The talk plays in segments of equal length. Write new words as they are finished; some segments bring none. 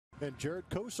And Jared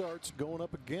Cosart's going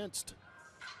up against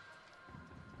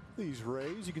these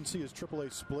Rays. You can see his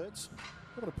AAA splits.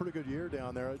 Having a pretty good year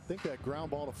down there. I think that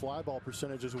ground ball to fly ball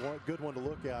percentage is a good one to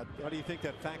look at. How do you think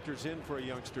that factors in for a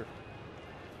youngster?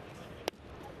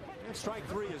 And strike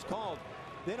 3 is called.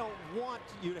 They don't want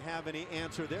you to have any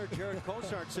answer there. Jared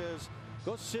Cosart says,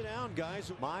 go sit down,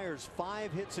 guys. Myers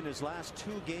 5 hits in his last 2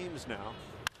 games now.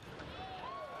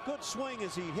 Good swing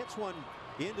as he hits one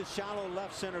into shallow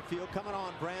left center field. Coming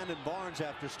on Brandon Barnes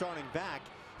after starting back.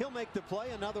 He'll make the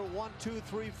play. Another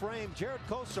 1-2-3 frame. Jared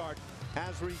Cosart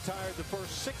has retired the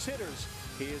first 6 hitters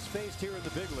he has faced here in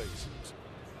the big leagues.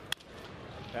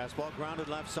 Fastball grounded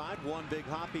left side. One big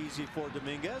hop easy for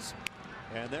Dominguez.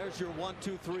 And there's your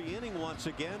 1-2-3 inning once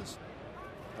again.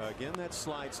 Again, that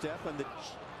slide step and the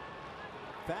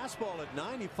fastball at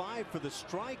 95 for the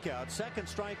strikeout. Second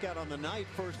strikeout on the night.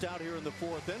 First out here in the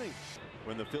 4th inning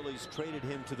when the Phillies traded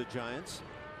him to the Giants.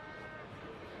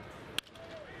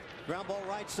 Ground ball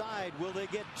right side. Will they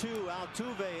get 2?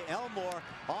 Altuve, Elmore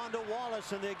on to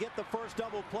Wallace, and they get the first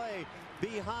double play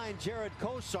behind Jared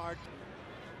Cosart.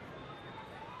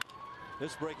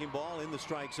 This breaking ball in the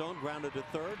strike zone, grounded to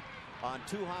third. On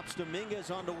 2 hops, Dominguez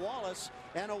onto Wallace,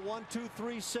 and a 1-2-3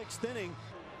 6th inning.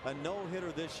 A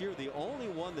no-hitter this year, the only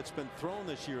one that's been thrown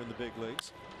this year in the big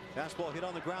leagues. Fastball hit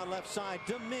on the ground left side.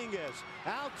 Dominguez,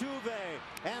 Altuve,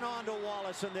 and on to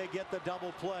Wallace, and they get the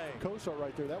double play. Cosart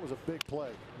right there, that was a big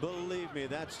play. Believe me,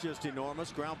 that's just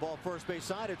enormous. Ground ball first base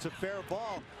side. It's a fair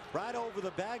ball right over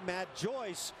the bag mat.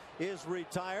 Joyce is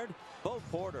retired. Bo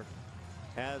Porter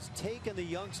has taken the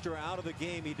youngster out of the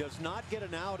game. He does not get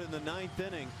an out in the 9th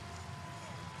inning.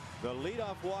 The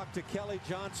leadoff walk to Kelly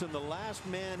Johnson, the last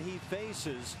man he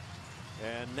faces.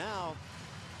 And now,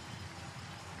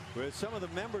 with some of the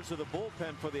members of the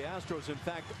bullpen for the Astros, in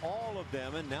fact, all of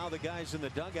them, and now the guys in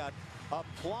the dugout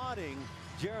applauding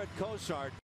Jared Cosart